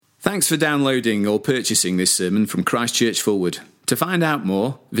Thanks for downloading or purchasing this sermon from Christ Church Fulwood. To find out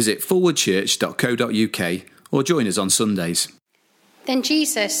more, visit fulwoodchurch.co.uk or join us on Sundays. Then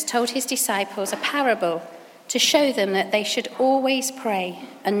Jesus told his disciples a parable to show them that they should always pray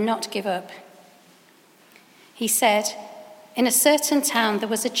and not give up. He said, "In a certain town there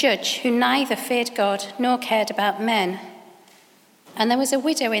was a judge who neither feared God nor cared about men. And there was a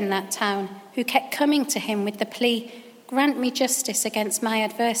widow in that town who kept coming to him with the plea, 'Grant me justice against my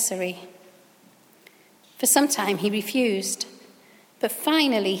adversary.' For some time he refused, but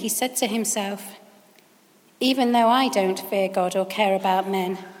finally he said to himself, 'Even though I don't fear God or care about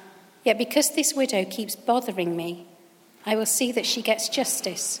men, yet because this widow keeps bothering me, I will see that she gets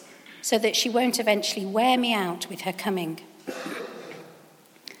justice, so that she won't eventually wear me out with her coming.'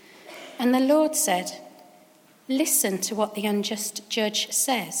 And the Lord said, 'Listen to what the unjust judge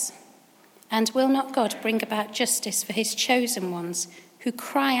says. And will not God bring about justice for his chosen ones who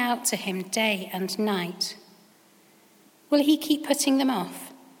cry out to him day and night? Will he keep putting them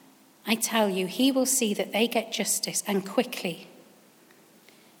off? I tell you, he will see that they get justice, and quickly.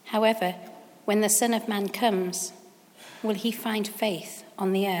 However, when the Son of Man comes, will he find faith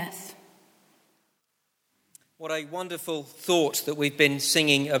on the earth?'" What a wonderful thought that we've been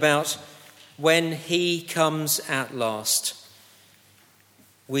singing about, when he comes at last.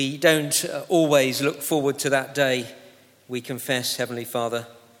 We don't always look forward to that day, we confess, Heavenly Father.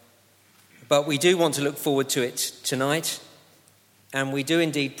 But we do want to look forward to it tonight. And we do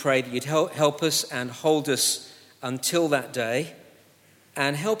indeed pray that you'd help us and hold us until that day.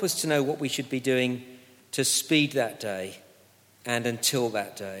 And help us to know what we should be doing to speed that day and until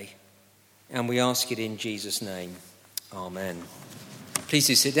that day. And we ask it in Jesus' name. Amen. Please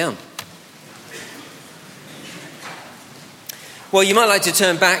do sit down. Well, you might like to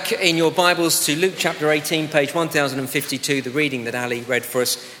turn back in your Bibles to Luke chapter 18, page 1052, the reading that Ali read for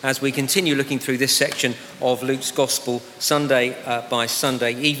us, as we continue looking through this section of Luke's Gospel Sunday by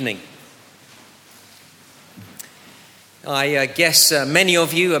Sunday evening. I guess many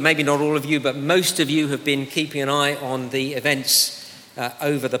of you, maybe not all of you, but most of you have been keeping an eye on the events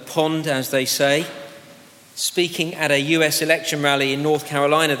over the pond, as they say. Speaking at a US election rally in North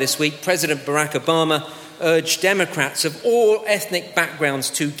Carolina this week, President Barack Obama urged Democrats of all ethnic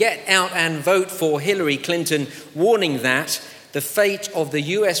backgrounds to get out and vote for Hillary Clinton, warning that the fate of the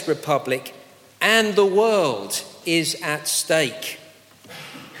US Republic and the world is at stake.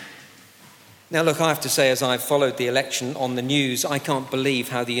 Now, look, I have to say, as I've followed the election on the news, I can't believe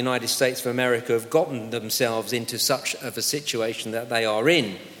how the United States of America have gotten themselves into such of a situation that they are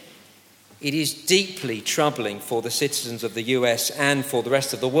in. It is deeply troubling for the citizens of the US and for the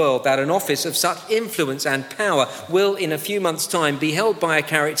rest of the world that an office of such influence and power will, in a few months' time, be held by a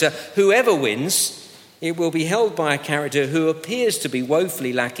character, whoever wins, it will be held by a character who appears to be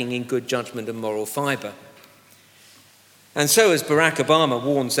woefully lacking in good judgment and moral fibre. And so, as Barack Obama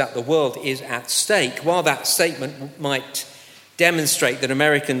warns that the world is at stake, while that statement might demonstrate that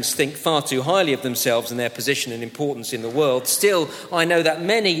Americans think far too highly of themselves and their position and importance in the world, still, I know that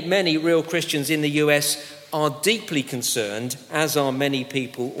many, many real Christians in the US are deeply concerned, as are many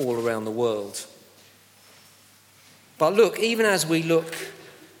people all around the world. But look, even as we look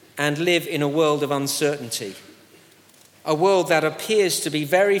and live in a world of uncertainty, a world that appears to be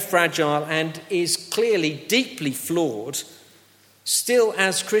very fragile and is clearly deeply flawed, still,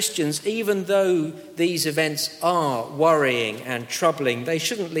 as Christians, even though these events are worrying and troubling, they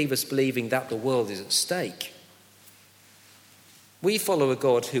shouldn't leave us believing that the world is at stake. We follow a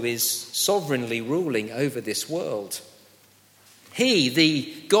God who is sovereignly ruling over this world. He,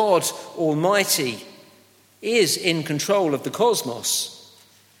 the God Almighty, is in control of the cosmos.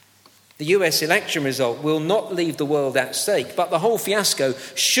 The US election result will not leave the world at stake, but the whole fiasco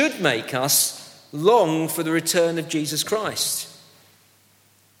should make us long for the return of Jesus Christ.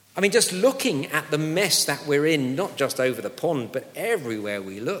 I mean, just looking at the mess that we're in, not just over the pond, but everywhere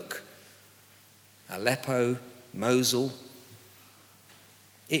we look. Aleppo, Mosul.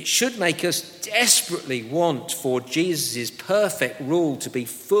 It should make us desperately want for Jesus' perfect rule to be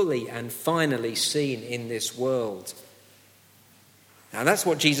fully and finally seen in this world. Now, that's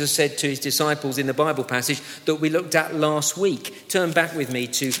what Jesus said to his disciples in the Bible passage that we looked at last week. Turn back with me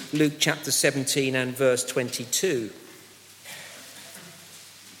to Luke chapter 17 and verse 22.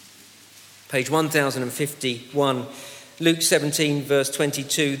 Page 1051, Luke 17, verse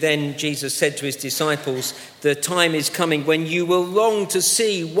 22. Then Jesus said to his disciples, "The time is coming when you will long to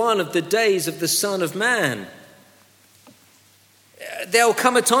see one of the days of the Son of Man." There'll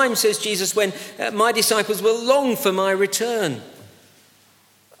come a time, says Jesus, when my disciples will long for my return.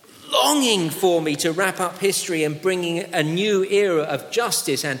 longing for me to wrap up history and bringing a new era of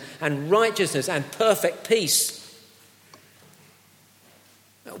justice and righteousness and perfect peace.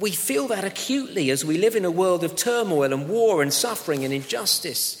 We feel that acutely as we live in a world of turmoil and war and suffering and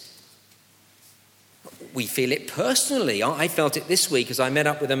injustice. We feel it personally. I felt it this week as I met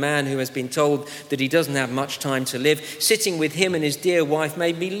up with a man who has been told that he doesn't have much time to live. Sitting with him and his dear wife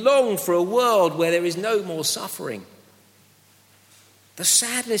made me long for a world where there is no more suffering. The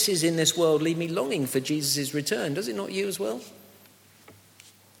sadnesses in this world leave me longing for Jesus' return. Does it not you as well?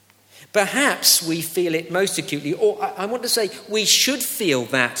 Perhaps we feel it most acutely, or I want to say we should feel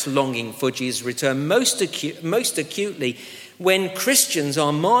that longing for Jesus' return most acutely when Christians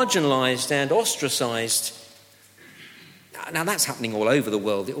are marginalised and ostracised. Now that's happening all over the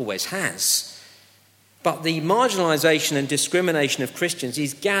world, it always has. But the marginalisation and discrimination of Christians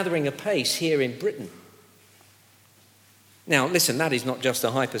is gathering apace here in Britain. Now listen, that is not just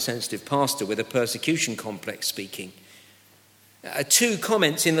a hypersensitive pastor with a persecution complex speaking. 2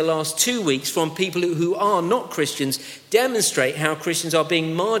 comments in the last 2 weeks from people who are not Christians demonstrate how Christians are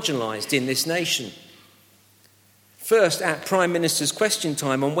being marginalised in this nation. First, at Prime Minister's Question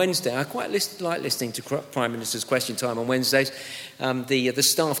Time on Wednesday. I quite like listening to Prime Minister's Question Time on Wednesdays. The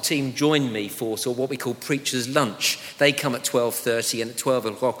staff team join me for sort of what we call Preacher's Lunch. They come at 12:30, and at 12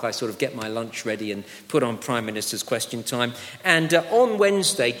 o'clock I sort of get my lunch ready and put on Prime Minister's Question Time. And on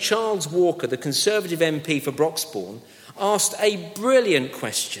Wednesday, Charles Walker, the Conservative MP for Broxbourne, asked a brilliant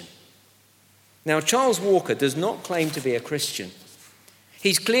question. Now, Charles Walker does not claim to be a Christian.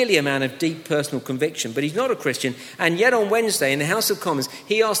 He's clearly a man of deep personal conviction, but he's not a Christian. And yet on Wednesday in the House of Commons,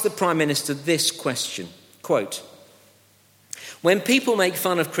 he asked the Prime Minister this question, quote, "When people make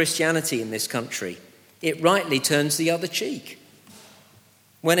fun of Christianity in this country, it rightly turns the other cheek.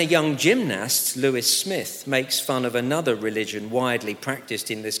 When a young gymnast, Lewis Smith, makes fun of another religion widely practiced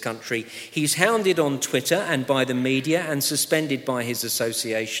in this country, he's hounded on Twitter and by the media and suspended by his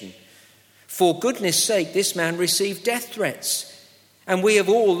association. For goodness sake, this man received death threats, and we have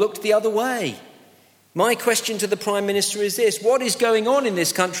all looked the other way. My question to the Prime Minister is this: what is going on in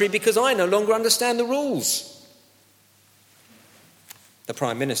this country, because I no longer understand the rules?" The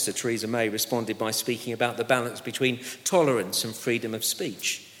Prime Minister, Theresa May, responded by speaking about the balance between tolerance and freedom of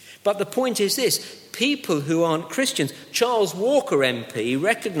speech. But the point is this: people who aren't Christians, Charles Walker MP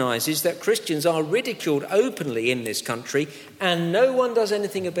recognises that Christians are ridiculed openly in this country and no one does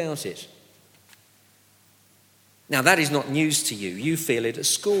anything about it. Now that is not news to you. You feel it at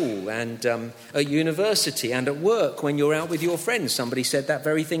school and at university and at work when you're out with your friends. Somebody said that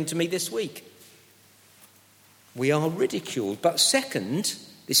very thing to me this week. We are ridiculed. But second,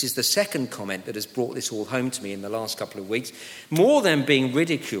 this is the second comment that has brought this all home to me in the last couple of weeks, more than being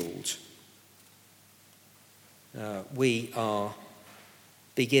ridiculed, we are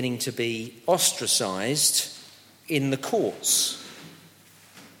beginning to be ostracised in the courts.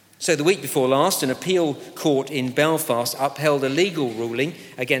 So the week before last, an appeal court in Belfast upheld a legal ruling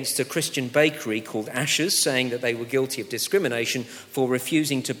against a Christian bakery called Ashes, saying that they were guilty of discrimination for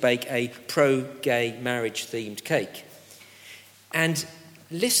refusing to bake a pro-gay marriage-themed cake. And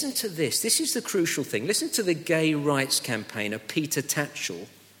listen to this. This is the crucial thing. Listen to the gay rights campaigner, Peter Tatchell,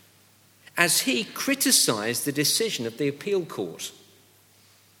 as he criticised the decision of the appeal court.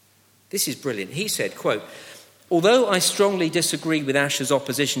 This is brilliant. He said, quote, "Although I strongly disagree with Asher's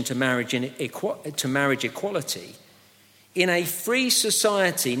opposition to marriage equality, in a free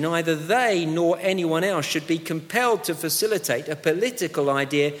society, neither they nor anyone else should be compelled to facilitate a political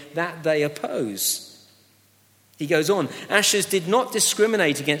idea that they oppose." He goes on, "Asher's did not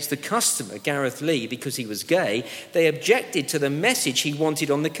discriminate against the customer, Gareth Lee, because he was gay. They objected to the message he wanted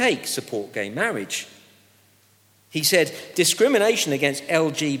on the cake, support gay marriage." He said, "Discrimination against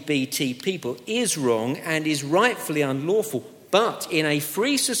LGBT people is wrong and is rightfully unlawful, but in a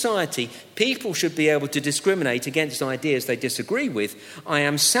free society, people should be able to discriminate against ideas they disagree with. I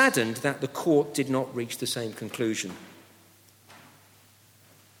am saddened that the court did not reach the same conclusion."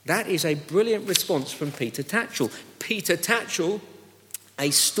 That is a brilliant response from Peter Tatchell. Peter Tatchell,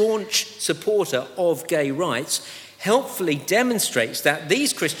 a staunch supporter of gay rights, helpfully demonstrates that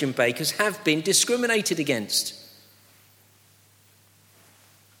these Christian bakers have been discriminated against.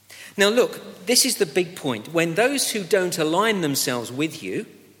 Now look, this is the big point. When those who don't align themselves with you,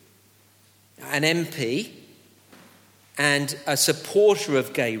 an MP and a supporter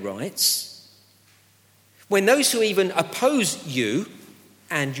of gay rights, when those who even oppose you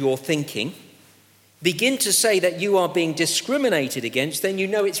and your thinking begin to say that you are being discriminated against, then you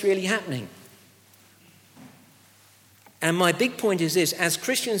know it's really happening. And my big point is this: as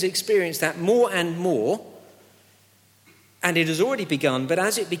Christians experience that more and more, And it has already begun, but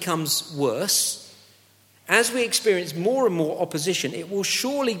as it becomes worse, as we experience more and more opposition, it will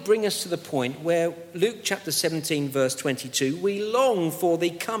surely bring us to the point where Luke chapter 17, verse 22, we long for the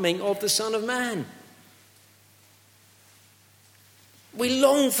coming of the Son of Man. We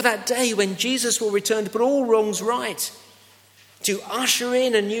long for that day when Jesus will return to put all wrongs right, to usher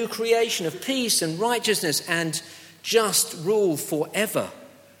in a new creation of peace and righteousness and just rule forever.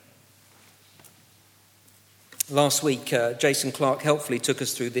 Last week, Jason Clark helpfully took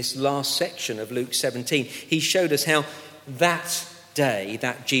us through this last section of Luke 17. He showed us how that day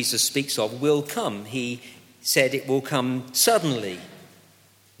that Jesus speaks of will come. He said it will come suddenly,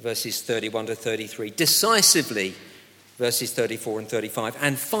 verses 31 to 33, decisively, verses 34 and 35,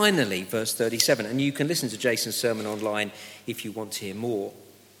 and finally, verse 37. And you can listen to Jason's sermon online if you want to hear more.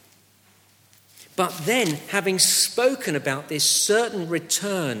 But then, having spoken about this certain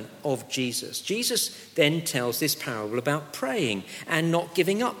return of Jesus, Jesus then tells this parable about praying and not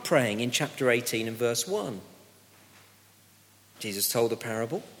giving up praying in chapter 18 and verse 1. Jesus told a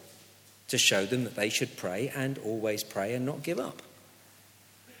parable to show them that they should pray and always pray and not give up.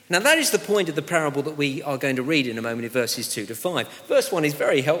 Now that is the point of the parable that we are going to read in a moment in verses 2 to 5. Verse 1 is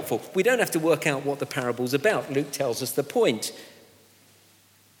very helpful. We don't have to work out what the parable's about. Luke tells us the point.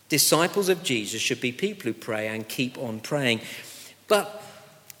 Disciples of Jesus should be people who pray and keep on praying. But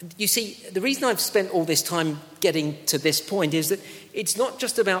you see, the reason I've spent all this time getting to this point is that it's not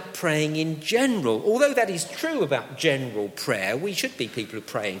just about praying in general. Although that is true about general prayer, we should be people who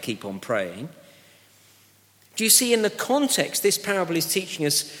pray and keep on praying. Do you see, in the context, this parable is teaching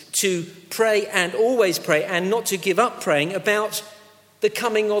us to pray and always pray and not to give up praying about the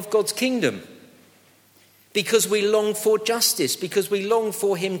coming of God's kingdom. Because we long for justice, because we long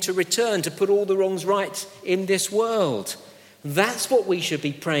for him to return, to put all the wrongs right in this world. That's what we should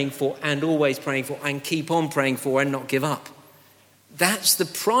be praying for and always praying for and keep on praying for and not give up. That's the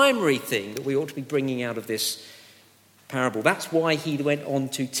primary thing that we ought to be bringing out of this parable. That's why he went on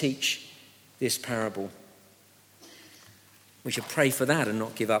to teach this parable. We should pray for that and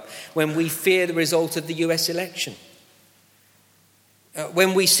not give up. When we fear the result of the US election,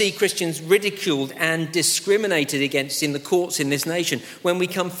 when we see Christians ridiculed and discriminated against in the courts in this nation, when we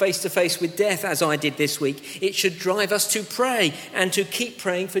come face to face with death, as I did this week, it should drive us to pray and to keep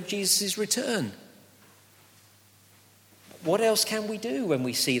praying for Jesus' return. What else can we do when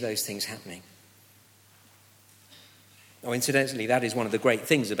we see those things happening? Oh, incidentally, that is one of the great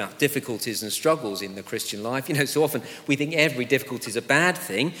things about difficulties and struggles in the Christian life. You know, so often we think every difficulty is a bad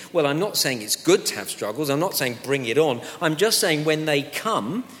thing. Well, I'm not saying it's good to have struggles. I'm not saying bring it on. I'm just saying when they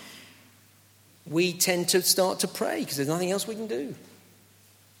come, we tend to start to pray because there's nothing else we can do.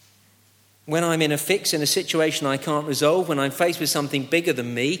 When I'm in a fix, in a situation I can't resolve, when I'm faced with something bigger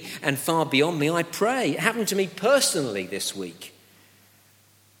than me and far beyond me, I pray. It happened to me personally this week.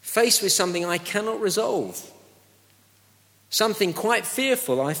 Faced with something I cannot resolve, something quite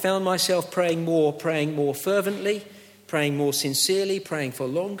fearful, I found myself praying more fervently, praying more sincerely, praying for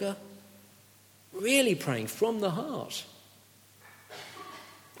longer, really praying from the heart.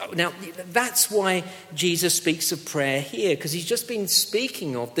 Now, that's why Jesus speaks of prayer here, because he's just been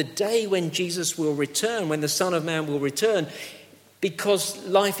speaking of the day when Jesus will return, when the Son of Man will return, because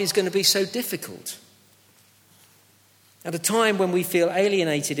life is going to be so difficult. At a time when we feel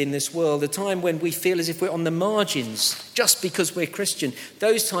alienated in this world, a time when we feel as if we're on the margins just because we're Christian,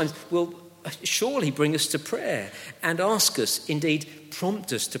 those times will surely bring us to prayer and ask us, indeed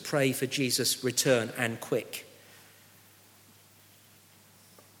prompt us to pray for Jesus' return and quick.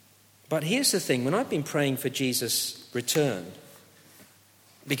 But here's the thing, when I've been praying for Jesus' return,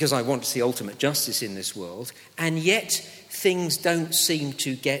 because I want to see ultimate justice in this world, and yet things don't seem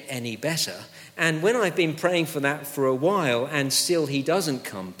to get any better, and when I've been praying for that for a while and still he doesn't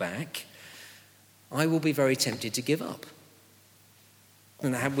come back, I will be very tempted to give up.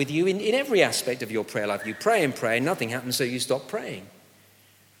 And that with you in every aspect of your prayer life. You pray and nothing happens, so you stop praying.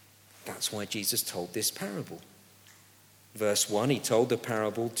 That's why Jesus told this parable. Verse 1, he told the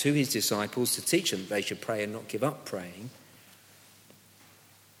parable to his disciples to teach them they should pray and not give up praying.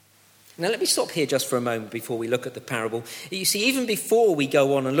 Now let me stop here just for a moment before we look at the parable. You see, even before we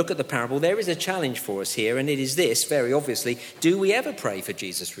go on and look at the parable, there is a challenge for us here, and it is this, very obviously: do we ever pray for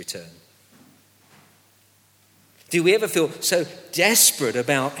Jesus' return? Do we ever feel so desperate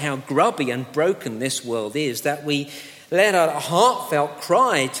about how grubby and broken this world is that we let our heartfelt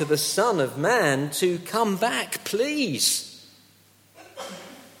cry to the Son of Man to come back, please?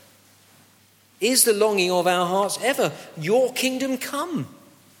 Is the longing of our hearts ever, your kingdom come?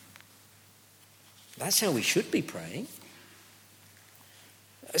 That's how we should be praying.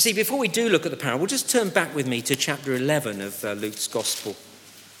 See, before we do look at the parable, just turn back with me to chapter 11 of Luke's Gospel,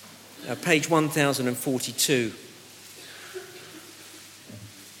 page 1042.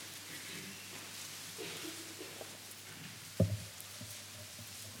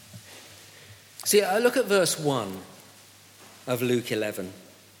 See, look at verse 1 of Luke 11.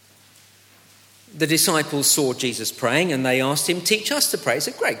 The disciples saw Jesus praying and they asked him, "Teach us to pray." It's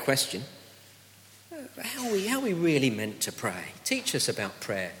a great question. How are we really meant to pray? Teach us about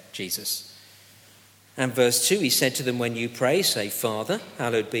prayer, Jesus. And verse 2, he said to them, "When you pray, say, 'Father,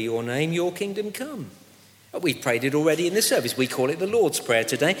 hallowed be your name, your kingdom come.'" We've prayed it already in the service. We call it the Lord's Prayer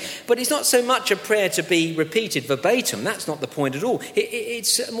today. But it's not so much a prayer to be repeated verbatim. That's not the point at all.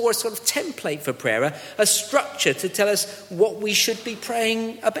 It's more a sort of template for prayer, a structure to tell us what we should be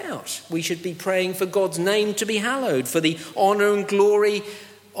praying about. We should be praying for God's name to be hallowed, for the honour and glory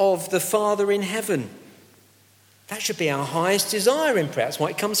of the Father in heaven. That should be our highest desire in prayer. That's why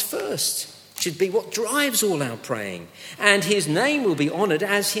it comes first. It should be what drives all our praying. And his name will be honoured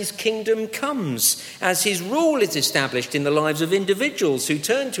as his kingdom comes, as his rule is established in the lives of individuals who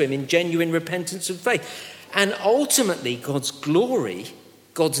turn to him in genuine repentance and faith. And ultimately, God's glory,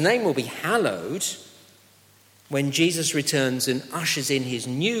 God's name will be hallowed when Jesus returns and ushers in his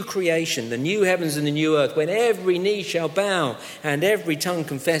new creation, the new heavens and the new earth, when every knee shall bow and every tongue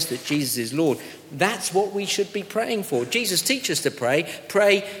confess that Jesus is Lord. That's what we should be praying for. Jesus teaches us to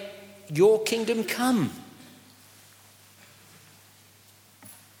pray, your kingdom come.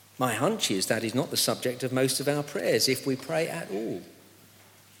 My hunch is that is not the subject of most of our prayers, if we pray at all.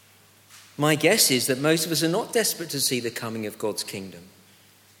 My guess is that most of us are not desperate to see the coming of God's kingdom.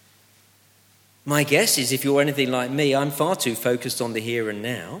 My guess is, if you're anything like me, I'm far too focused on the here and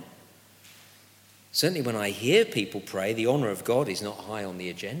now. Certainly when I hear people pray, the honour of God is not high on the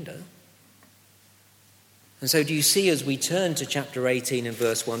agenda. And so do you see, as we turn to chapter 18 and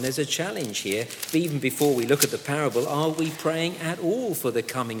verse 1, there's a challenge here. Even before we look at the parable, are we praying at all for the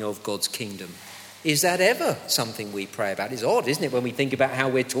coming of God's kingdom? Is that ever something we pray about? It's odd, isn't it, when we think about how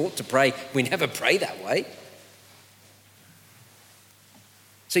we're taught to pray, we never pray that way.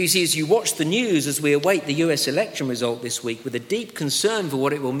 So you see, as you watch the news, as we await the US election result this week, with a deep concern for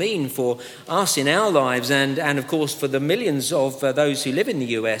what it will mean for us in our lives and of course for the millions of those who live in the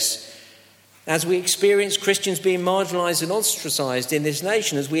US, as we experience Christians being marginalised and ostracised in this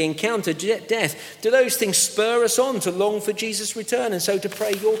nation, as we encounter death, do those things spur us on to long for Jesus' return and so to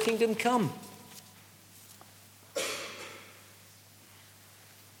pray, your kingdom come?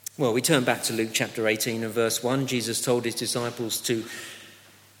 Well, we turn back to Luke chapter 18 and verse 1. Jesus told his disciples to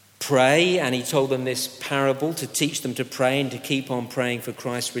pray, and he told them this parable to teach them to pray and to keep on praying for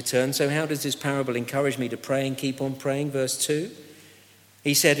Christ's return. So how does this parable encourage me to pray and keep on praying? Verse 2,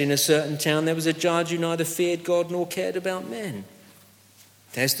 he said, in a certain town there was a judge who neither feared God nor cared about men.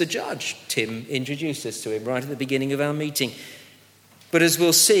 There's the judge. Tim introduced us to him right at the beginning of our meeting. But as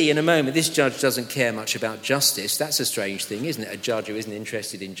we'll see in a moment, this judge doesn't care much about justice. That's a strange thing, isn't it? A judge who isn't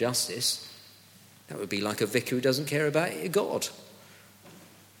interested in justice. That would be like a vicar who doesn't care about God.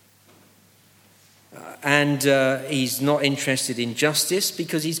 And he's not interested in justice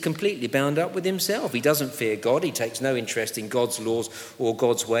because he's completely bound up with himself. He doesn't fear God. He takes no interest in God's laws or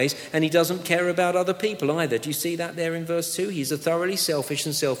God's ways. And he doesn't care about other people either. Do you see that there in verse 2? He's a thoroughly selfish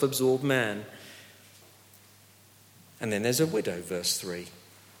and self-absorbed man. And then there's a widow, verse 3.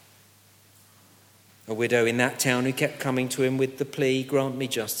 A widow in that town who kept coming to him with the plea, grant me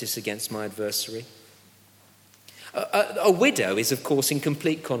justice against my adversary. A widow is, of course, in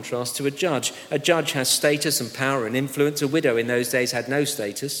complete contrast to a judge. A judge has status and power and influence. A widow in those days had no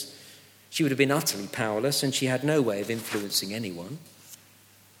status. She would have been utterly powerless, and she had no way of influencing anyone.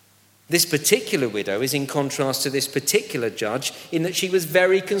 This particular widow is in contrast to this particular judge in that she was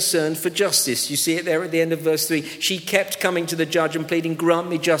very concerned for justice. You see it there at the end of verse 3. She kept coming to the judge and pleading, grant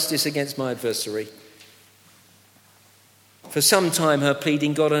me justice against my adversary. For some time her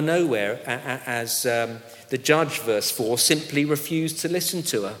pleading got her nowhere, as the judge, verse 4, simply refused to listen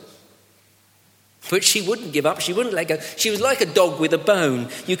to her. But she wouldn't give up, she wouldn't let go. She was like a dog with a bone.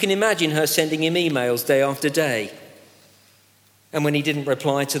 You can imagine her sending him emails day after day. And when he didn't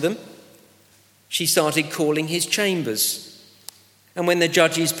reply to them, she started calling his chambers. And when the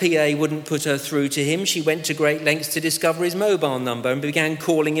judge's PA wouldn't put her through to him, she went to great lengths to discover his mobile number and began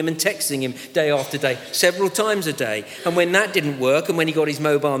calling him and texting him day after day, several times a day. And when that didn't work, and when he got his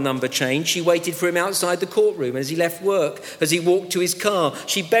mobile number changed, she waited for him outside the courtroom as he left work, as he walked to his car.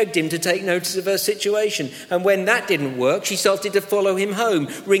 She begged him to take notice of her situation. And when that didn't work, she started to follow him home,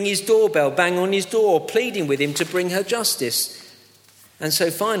 ring his doorbell, bang on his door, pleading with him to bring her justice. And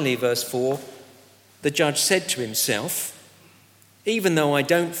so finally, verse 4, the judge said to himself, Even though I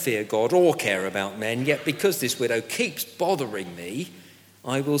don't fear God or care about men, yet because this widow keeps bothering me,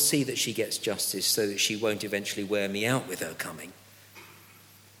 I will see that she gets justice so that she won't eventually wear me out with her coming.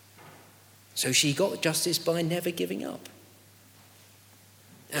 So she got justice by never giving up.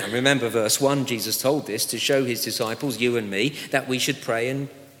 And remember verse 1, Jesus told this to show his disciples, you and me, that we should pray and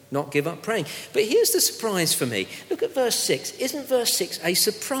not give up praying. But here's the surprise for me. Look at verse 6. Isn't verse 6 a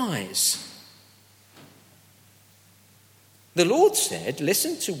surprise? The Lord said,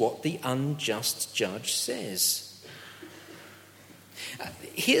 listen to what the unjust judge says.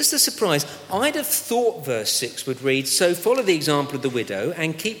 Here's the surprise. I'd have thought verse 6 would read, so follow the example of the widow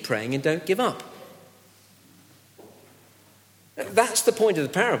and keep praying and don't give up. That's the point of the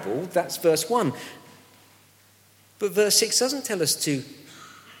parable. That's verse 1. But verse 6 doesn't tell us to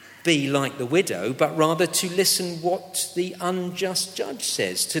be like the widow, but rather to listen what the unjust judge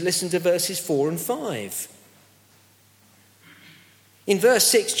says, to listen to verses 4 and 5. In verse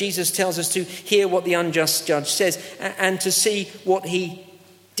 6, Jesus tells us to hear what the unjust judge says and to see what he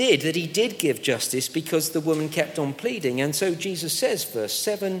did, that he did give justice because the woman kept on pleading. And so Jesus says, verse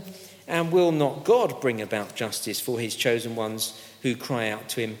 7, and will not God bring about justice for his chosen ones who cry out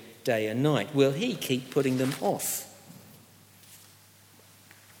to him day and night? Will he keep putting them off?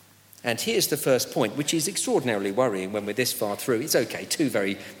 And here's the first point, which is extraordinarily worrying when we're this far through. It's okay, 2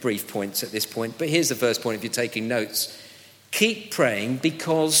 very brief points at this point, but here's the first point if you're taking notes. Keep praying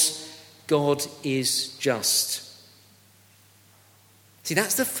because God is just. See,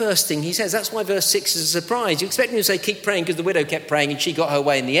 that's the first thing he says. That's why verse 6 is a surprise. You expect him to say, keep praying because the widow kept praying and she got her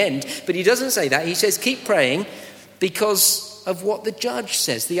way in the end. But he doesn't say that. He says, keep praying because of what the judge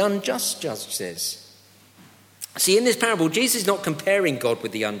says, the unjust judge says. See, in this parable, Jesus is not comparing God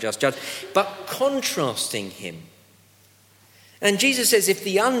with the unjust judge, but contrasting him. And Jesus says, if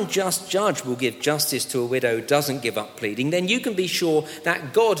the unjust judge will give justice to a widow who doesn't give up pleading, then you can be sure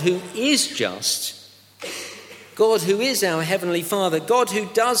that God, who is just, God, who is our Heavenly Father, God, who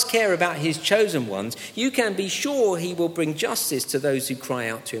does care about his chosen ones, you can be sure he will bring justice to those who cry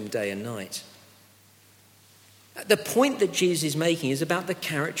out to him day and night. The point that Jesus is making is about the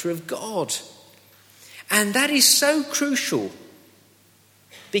character of God. And that is so crucial.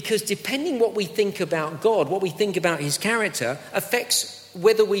 Because depending what we think about God, what we think about his character, affects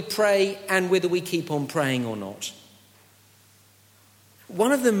whether we pray and whether we keep on praying or not.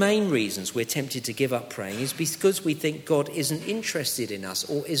 One of the main reasons we're tempted to give up praying is because we think God isn't interested in us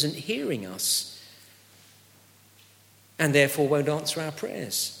or isn't hearing us, and therefore won't answer our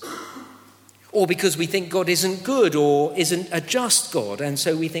prayers. Or because we think God isn't good or isn't a just God, and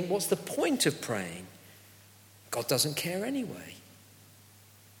so we think, what's the point of praying? God doesn't care anyway.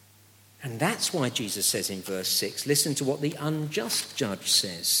 And that's why Jesus says in verse 6, listen to what the unjust judge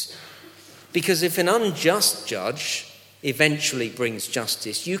says. Because if an unjust judge eventually brings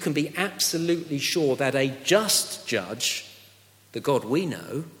justice, you can be absolutely sure that a just judge, the God we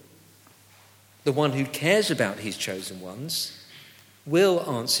know, the one who cares about his chosen ones, will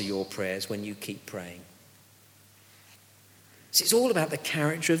answer your prayers when you keep praying. So it's all about the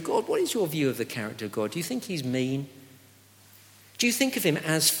character of God. What is your view of the character of God? Do you think he's mean? Do you think of him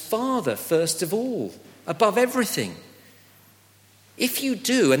as Father first of all, above everything? If you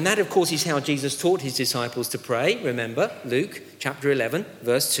do, and that of course is how Jesus taught his disciples to pray, remember Luke chapter 11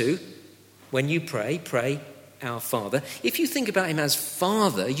 verse 2, when you pray, pray our Father. If you think about him as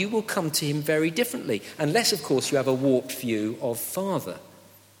Father, you will come to him very differently, unless of course you have a warped view of Father.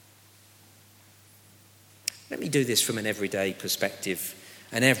 Let me do this from an everyday perspective,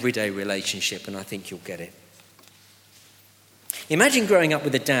 an everyday relationship, and I think you'll get it. Imagine growing up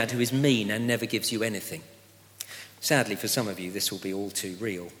with a dad who is mean and never gives you anything. Sadly, for some of you, this will be all too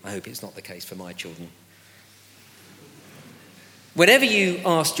real. I hope it's not the case for my children. Whenever you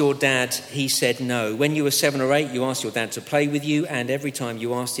asked your dad, he said no. When you were 7 or 8, you asked your dad to play with you, and every time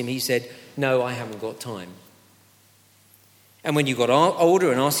you asked him, he said, no, I haven't got time. And when you got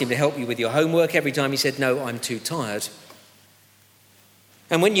older and asked him to help you with your homework, every time he said, no, I'm too tired.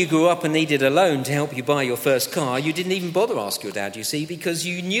 And when you grew up and needed a loan to help you buy your first car, you didn't even bother ask your dad, you see, because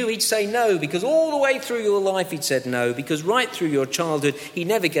you knew he'd say no, because all the way through your life he'd said no, because right through your childhood he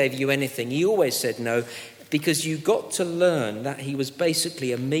never gave you anything. He always said no, because you got to learn that he was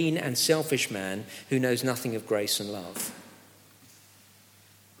basically a mean and selfish man who knows nothing of grace and love.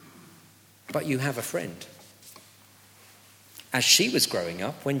 But you have a friend. As she was growing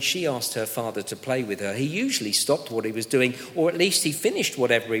up, when she asked her father to play with her, he usually stopped what he was doing, or at least he finished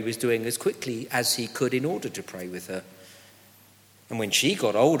whatever he was doing as quickly as he could in order to play with her. And when she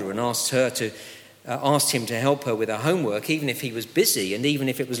got older and asked him to help her with her homework, even if he was busy and even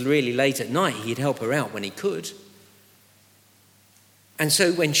if it was really late at night, he'd help her out when he could. And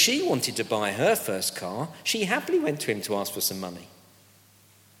so when she wanted to buy her first car, she happily went to him to ask for some money.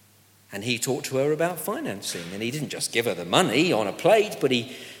 And he talked to her about financing. And he didn't just give her the money on a plate, but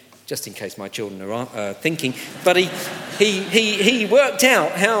he, just in case my children are thinking, but he worked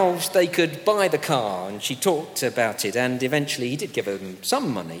out how they could buy the car. And she talked about it. And eventually he did give them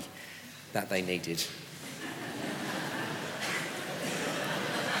some money that they needed.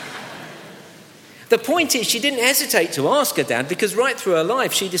 The point is, she didn't hesitate to ask her dad, because right through her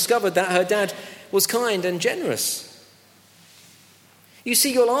life she discovered that her dad was kind and generous. You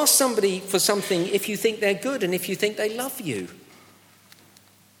see, you'll ask somebody for something if you think they're good and if you think they love you.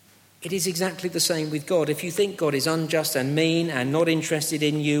 It is exactly the same with God. If you think God is unjust and mean and not interested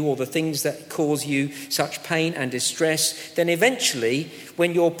in you or the things that cause you such pain and distress, then eventually,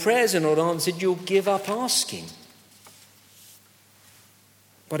 when your prayers are not answered, you'll give up asking.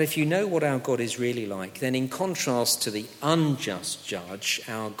 But if you know what our God is really like, then in contrast to the unjust judge,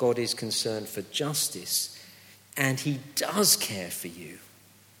 our God is concerned for justice, and he does care for you.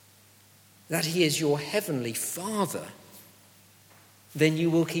 That he is your heavenly Father, then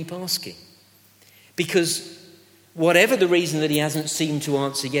you will keep asking. Because whatever the reason that he hasn't seemed to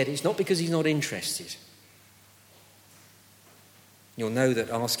answer yet, it's not because he's not interested. You'll know that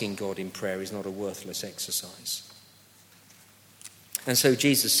asking God in prayer is not a worthless exercise. And so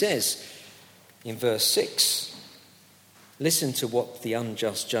Jesus says in verse 6, listen to what the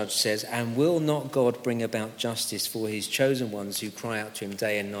unjust judge says, and will not God bring about justice for his chosen ones who cry out to him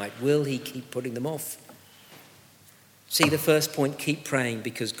day and night? Will he keep putting them off? See, the first point, keep praying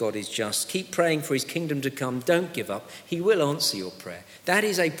because God is just. Keep praying for his kingdom to come. Don't give up. He will answer your prayer. That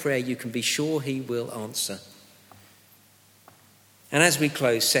is a prayer you can be sure he will answer. And as we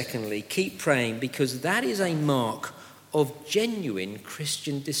close, secondly, keep praying because that is a mark of genuine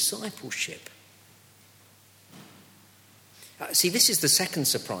Christian discipleship. See, this is the second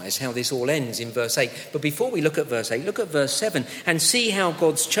surprise, how this all ends in verse 8. But before we look at verse 8, look at verse 7 and see how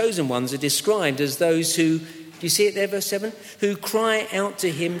God's chosen ones are described as those who, do you see it there, verse 7? Who cry out to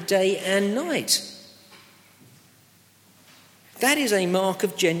him day and night. That is a mark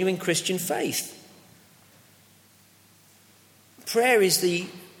of genuine Christian faith. Prayer is the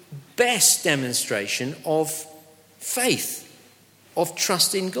best demonstration of faith, of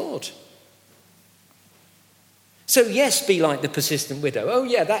trust in God. So yes, be like the persistent widow. Oh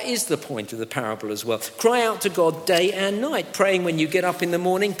yeah, that is the point of the parable as well. Cry out to God day and night, praying when you get up in the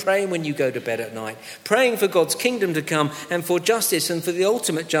morning, praying when you go to bed at night, praying for God's kingdom to come and for justice and for the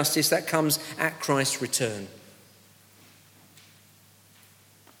ultimate justice that comes at Christ's return.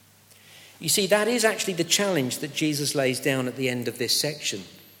 You see, that is actually the challenge that Jesus lays down at the end of this section.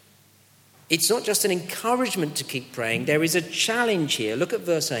 It's not just an encouragement to keep praying. There is a challenge here. Look at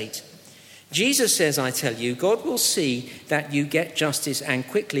verse 8. Jesus says, I tell you, God will see that you get justice and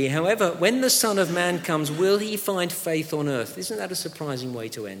quickly. However, when the Son of Man comes, will he find faith on earth? Isn't that a surprising way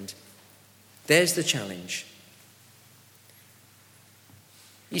to end? There's the challenge.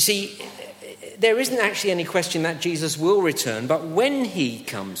 You see, there isn't actually any question that Jesus will return, but when he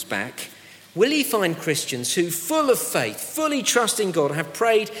comes back, will he find Christians who, full of faith, fully trusting God, have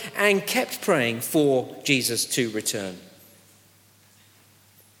prayed and kept praying for Jesus to return?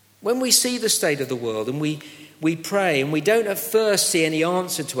 When we see the state of the world and we pray and we don't at first see any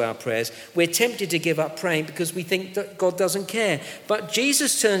answer to our prayers, we're tempted to give up praying because we think that God doesn't care. But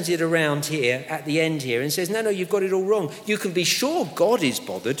Jesus turns it around here at the end here and says, no, you've got it all wrong. You can be sure God is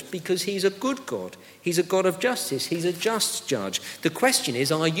bothered because he's a good God. He's a God of justice. He's a just judge. The question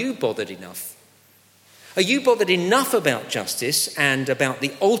is, are you bothered enough? Are you bothered enough about justice and about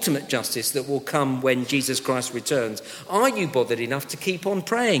the ultimate justice that will come when Jesus Christ returns? Are you bothered enough to keep on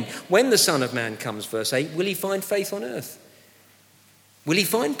praying? When the Son of Man comes, verse 8, will he find faith on earth? Will he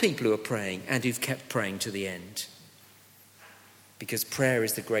find people who are praying and who've kept praying to the end? Because prayer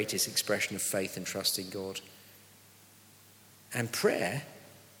is the greatest expression of faith and trust in God. And prayer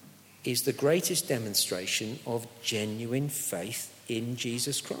is the greatest demonstration of genuine faith in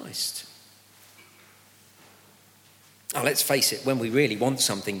Jesus Christ. Oh, let's face it, when we really want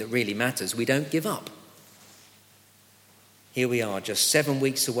something that really matters, we don't give up. Here we are, just 7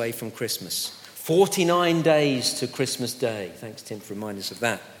 weeks away from Christmas. 49 days to Christmas Day. Thanks, Tim, for reminding us of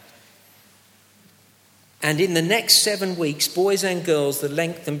that. And in the next 7 weeks, boys and girls, the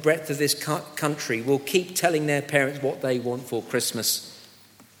length and breadth of this country, will keep telling their parents what they want for Christmas.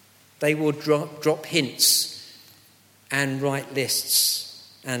 They will drop hints and write lists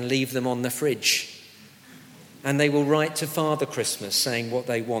and leave them on the fridge. And they will write to Father Christmas saying what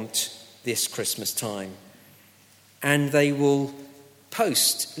they want this Christmas time. And they will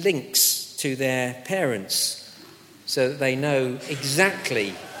post links to their parents so that they know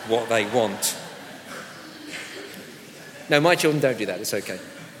exactly what they want. No, my children don't do that, it's okay.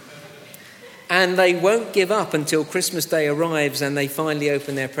 And they won't give up until Christmas Day arrives and they finally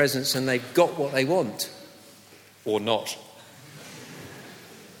open their presents and they've got what they want. Or not.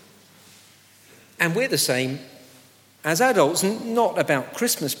 And we're the same as adults, not about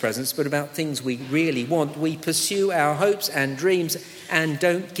Christmas presents, but about things we really want. We pursue our hopes and dreams and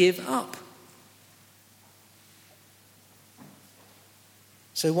don't give up.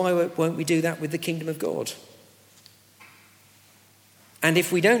 So why won't we do that with the kingdom of God? And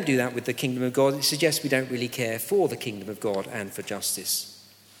if we don't do that with the kingdom of God, it suggests we don't really care for the kingdom of God and for justice.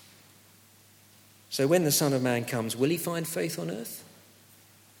 So when the Son of Man comes, will he find faith on earth?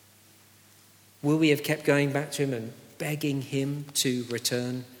 Will we have kept going back to him and begging him to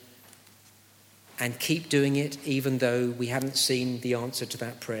return and keep doing it even though we haven't seen the answer to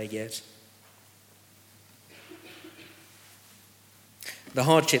that prayer yet? The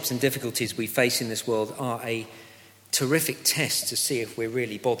hardships and difficulties we face in this world are a terrific test to see if we're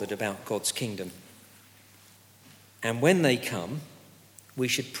really bothered about God's kingdom. And when they come, we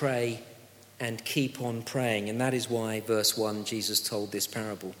should pray and keep on praying. And that is why, verse 1, Jesus told this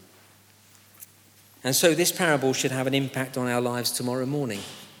parable. And so this parable should have an impact on our lives tomorrow morning.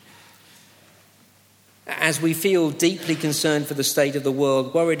 As we feel deeply concerned for the state of the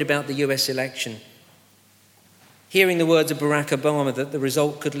world, worried about the US election, hearing the words of Barack Obama that the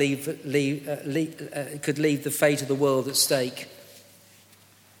result could leave the fate of the world at stake.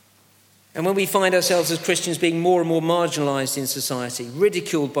 And when we find ourselves as Christians being more and more marginalised in society,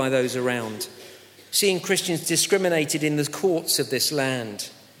 ridiculed by those around, seeing Christians discriminated in the courts of this land,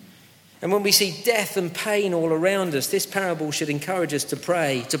 and when we see death and pain all around us, this parable should encourage us to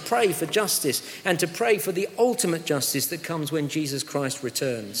pray for justice, and to pray for the ultimate justice that comes when Jesus Christ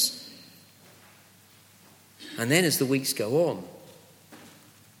returns. And then as the weeks go on,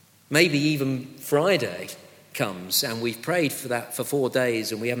 maybe even Friday comes and we've prayed for that for 4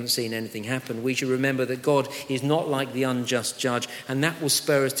 days and we haven't seen anything happen, we should remember that God is not like the unjust judge, and that will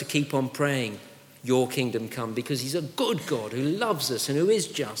spur us to keep on praying, your kingdom come, because he's a good God who loves us and who is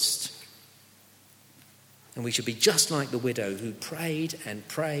just. And we should be just like the widow who prayed and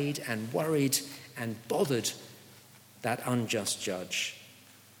worried and bothered that unjust judge,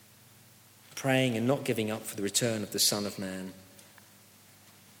 praying and not giving up for the return of the Son of Man,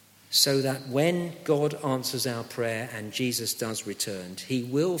 so that when God answers our prayer and Jesus does return, he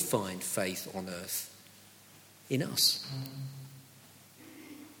will find faith on earth in us.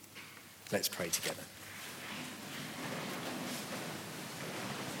 Let's pray together.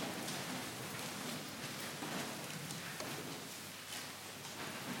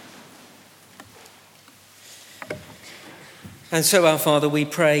 And so, our Father, we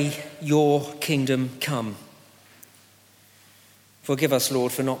pray, your kingdom come. Forgive us,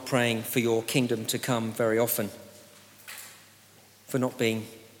 Lord, for not praying for your kingdom to come very often, for not being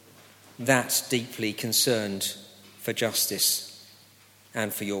that deeply concerned for justice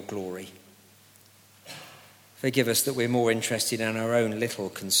and for your glory. Forgive us that we're more interested in our own little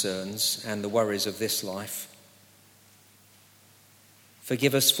concerns and the worries of this life.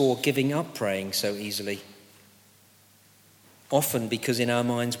 Forgive us for giving up praying so easily, often because in our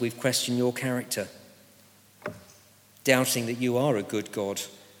minds we've questioned your character, doubting that you are a good God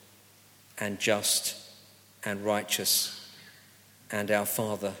and just and righteous and our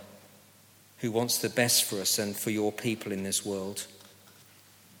Father who wants the best for us and for your people in this world.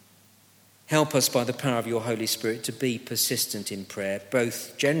 Help us by the power of your Holy Spirit to be persistent in prayer,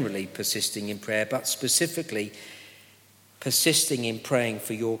 both generally persisting in prayer, but specifically persisting in praying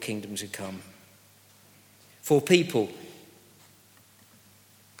for your kingdom to come. For people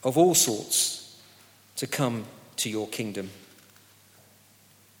of all sorts to come to your kingdom.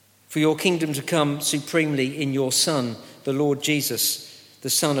 For your kingdom to come supremely in your Son, the Lord Jesus, the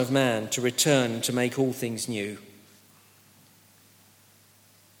Son of Man, to return to make all things new.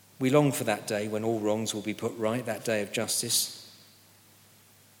 We long for that day when all wrongs will be put right, that day of justice,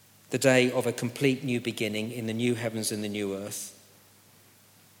 the day of a complete new beginning in the new heavens and the new earth,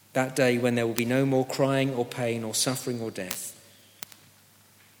 that day when there will be no more crying or pain or suffering or death.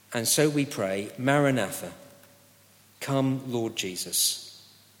 And so we pray, Maranatha, come, Lord Jesus.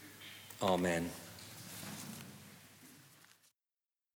 Amen.